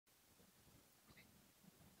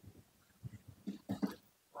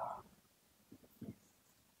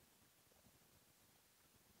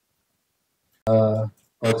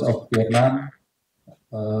coach of Vietnam,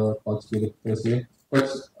 Coach Phillipe Troessier. Coach,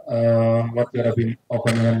 what your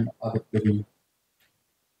opinion about the game?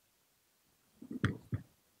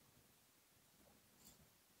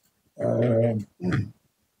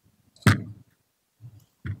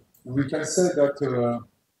 We can say that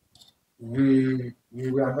we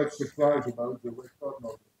were not surprised about the record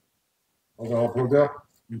of our brother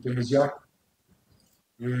in Indonesia.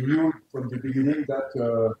 We knew from the beginning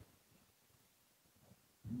that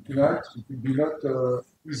tonight it would be not an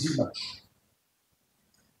easy match.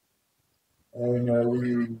 And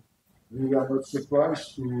we were not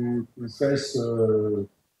surprised to face a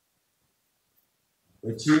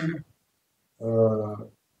team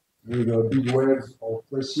with a big wave of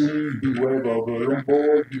pressing, big wave of long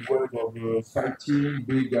ball, big wave of fighting,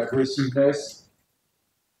 big aggressiveness.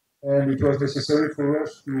 And it was necessary for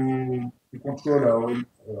us to control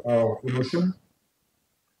our emotion.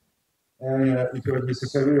 And it was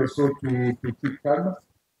necessary also to keep calm.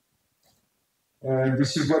 And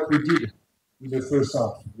this is what we did in the first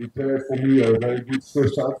half. We played, for me, a very good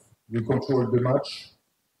first half. We controlled the match.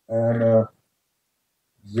 And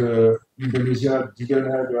the Indonesia didn't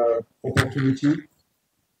have opportunity.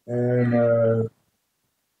 And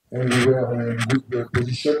we were in good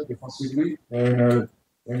position defensively.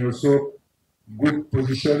 And also good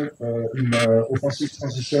position in offensive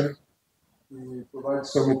transition to provide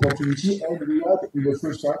some opportunity. And we had in the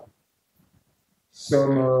first half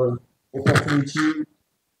some opportunity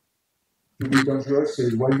to be dangerous,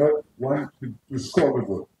 and why not one to score the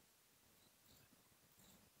goal.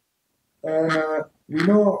 And we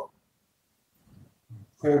know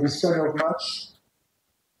for this kind of match,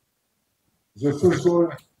 the first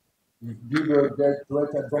goal gives that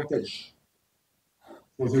great advantage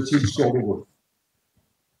for the team to score the goal.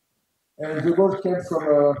 And the goal came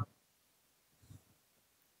from,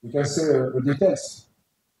 we can say, a details,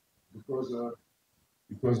 because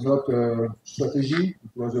it was not a strategy,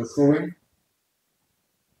 it was a throwing.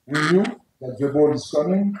 We knew that the ball is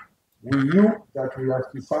coming, we knew that we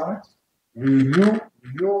have to fight, we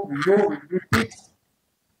repeat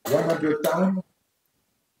 100 times,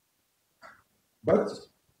 but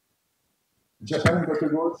Japan got a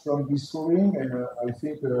goal from this scoring, and I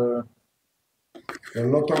think a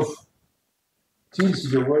lot of teams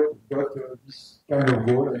in the world got this kind of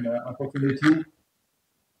goal, and unfortunately,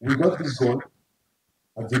 we got this goal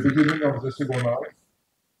at the beginning of the second half,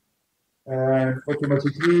 and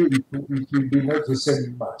automatically it will be not the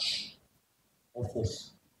same match, of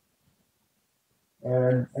course.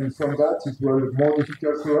 And from that, it was more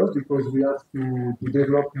difficult for us because we have to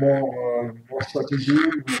develop more strategy,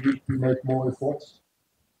 we need to make more efforts.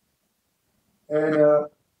 And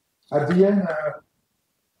at the end,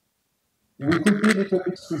 we could be a little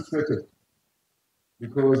bit frustrated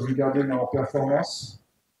because regarding our performance,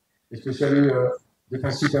 especially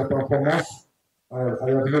defensive performance, I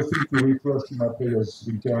have nothing to reproach to my players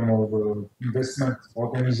in terms of investment,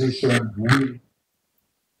 organization, will.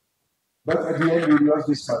 But at the end, we lost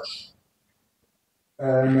this match.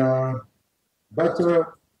 And but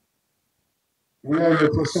we are in the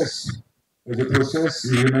process. The process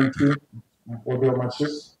is remain to other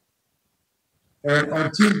matches. And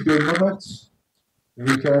until the moment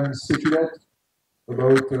we can speculate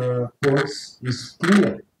about points, it's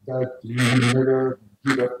clear that we will never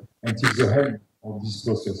give up until the end of this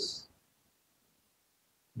process.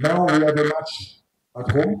 Now we have a match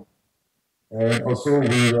at home, and also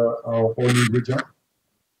with our own region.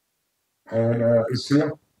 And it's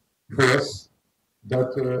clear for us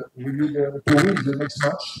that we need to win the next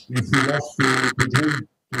match if we want to dream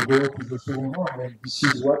to go to the second round. And this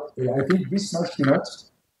is what I think this match tonight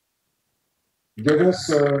gave us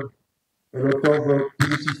a lot of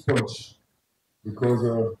positive points because,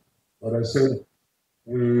 what I said,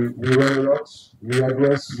 we run a lot, we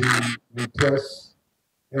aggress, we press,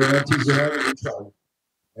 and until the end we try.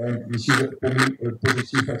 And this is for me a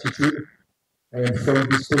positive attitude. And from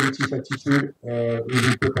this positive attitude, we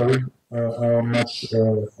will prepare our match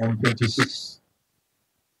on 26.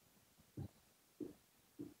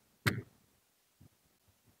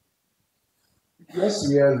 Yes,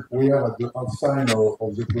 we are at the outside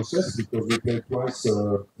of the process because we played twice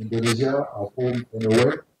Indonesia at home and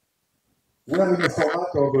away. We are in the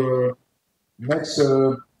format of next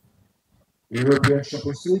European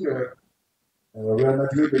Champions League. Real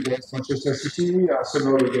Madrid against Manchester City,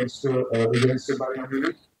 Arsenal against Bayern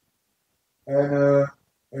Munich, and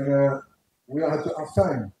we are at the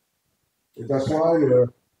halftime. That's why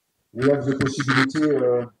we have the possibility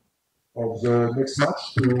of the next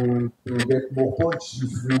match to get more points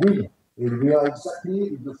if we win. And we are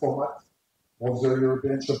exactly in the format of the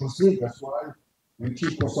European Champions League. That's why we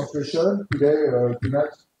keep concentration today,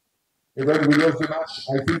 tonight. Even we lost the match,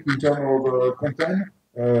 I think, in terms of content,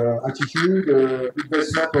 attitude,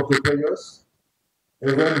 investment of the players.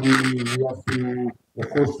 Even we have to, of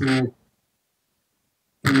course, to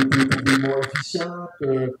be more efficient, to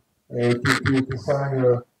find,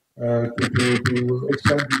 to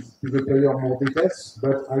explain to the player more details.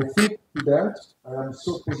 But I think to that, I am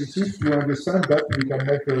so positive to understand that we can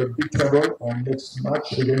make a big trouble on next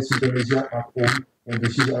match against Indonesia at home, and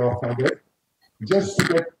this is our target. Just to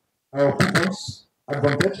get our 2 points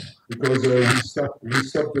advantage, because we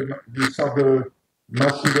start the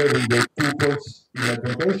match today with the 2 points in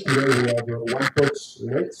advantage. Today we have 1 point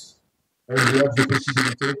late, and we have the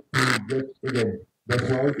possibility to get again. That's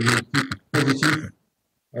why we keep positive,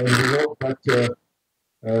 and we hope that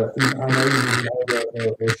in Hanoi we will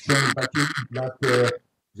have a strong backing, that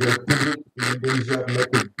the public in Indonesia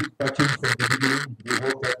make a big backing from the beginning. We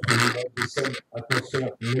hope that we will have the same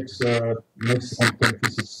atmosphere next on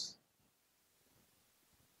 26.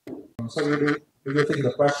 So do you think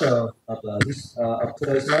the pressure of of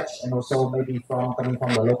today's match, and also maybe coming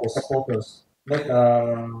from the local supporters, make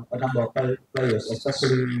a number of players,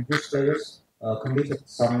 especially youth players, committed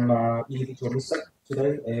some individual mistake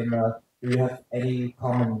today? And do you have any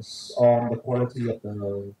comments on the quality of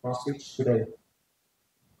the cross pitch today?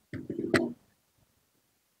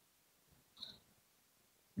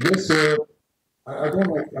 Yes, I don't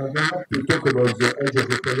like to talk about the age of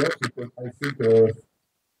the players, because I think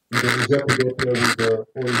Indonesia today play with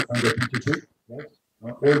all under 22, right?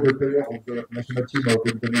 All the players of the national team of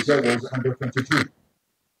Indonesia was under 22,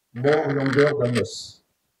 more younger than us.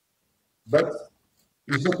 But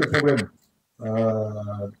it's not a problem.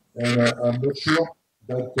 And I'm not sure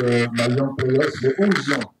that my young players, they're always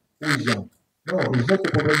young. No, it's not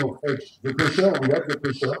a problem of age. The pressure, we have the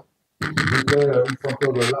pressure. We play in front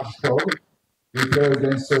of a large crowd. We play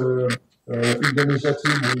against Indonesia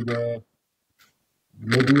team with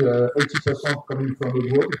maybe 80% coming from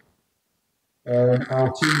abroad. And our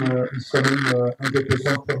team is coming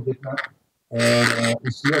 100% from Vietnam. And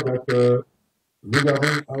it's clear that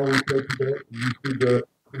regarding how we play today, we could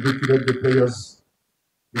manipulate the players,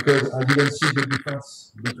 because I didn't see the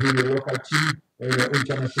difference between the local team and the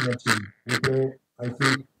international team. We play, I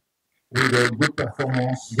think, with a good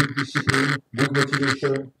performance, good discipline, good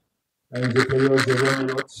motivation, and the players, they run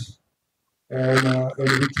a lot. And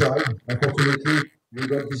we tried. Unfortunately, we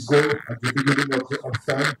got this goal at the beginning of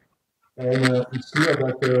time. And it's clear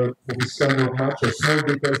that for this kind of match, a small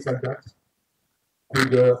details like that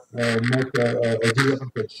could make a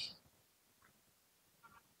disadvantage.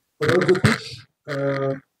 About the pitch,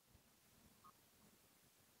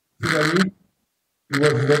 finally, it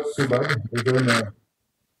was not so bad. Even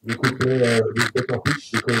we could play with better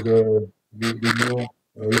pitch, because we know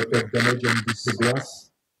a lot of damage on this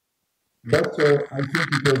grass. But I think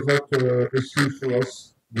it was not an excuse for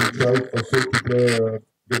us. We tried also to play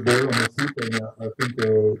the ball on the foot, and I think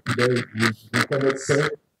today we cannot say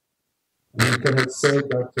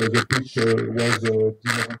that the pitch was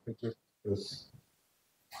disadvantageous to us.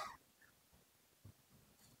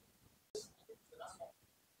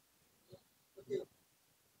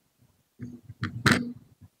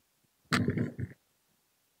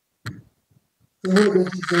 Thưa quý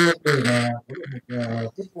vị, để có được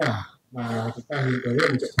một kết quả mà chúng ta hướng tới là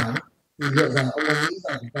một trận thắng, thì liệu rằng ông có nghĩ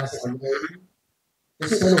rằng chúng ta sẽ có những cái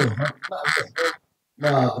sự thay đổi mạnh mẽ hơn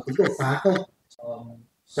và có tính đột phá không?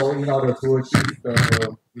 So in order to achieve the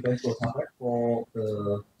eventual target for the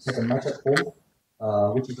second match at home,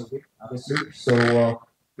 which is a win, obviously. So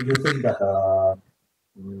do you think that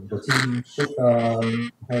the team should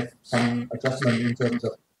have some adjustment in terms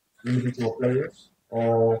of individual players,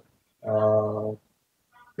 or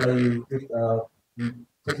play with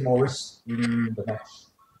take more risk in the match?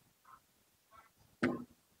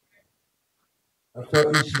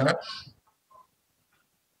 After each match,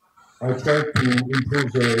 I try to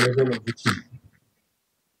improve the level of the team.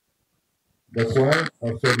 That's why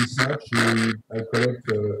after this match,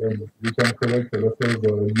 we can collect a lot of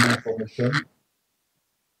new information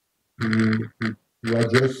to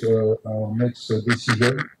adjust our next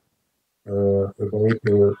decision about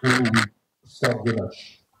who will start the match.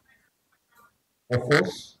 Of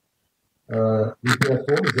course, we play at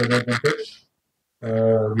home is an advantage.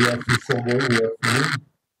 We have to score goal, we have to win.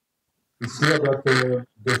 It's clear that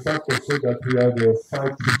the fact also that we have a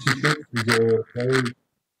 5 substitute is very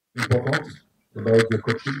important about the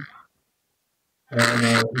coaching. And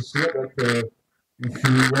it's clear that if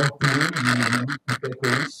you want to win, you need to take a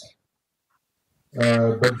risk.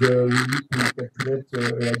 But we need to calculate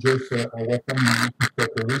and adjust our weapon. We need to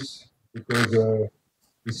take a risk, because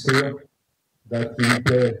it's clear that we will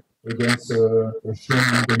play against a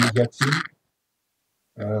strong Indonesia team.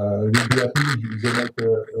 We'll be happy if they make a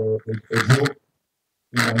draw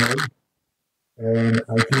in Hanoi. And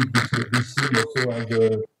I think this team also has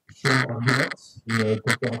a strong argument in a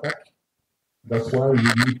counter-attack. That's why we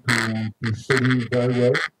need to study very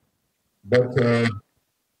well. But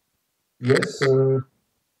yes,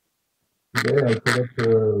 today I collect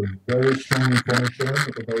very strong information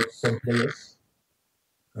about some players.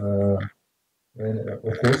 And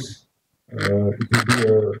of course, it will be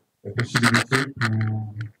a possibility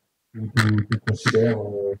to consider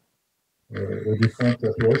a different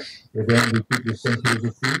approach. Again, we keep the same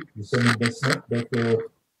philosophy, the same investment, but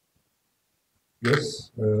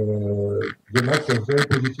yes, the match was very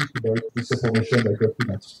positive about this information I got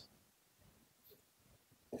tonight.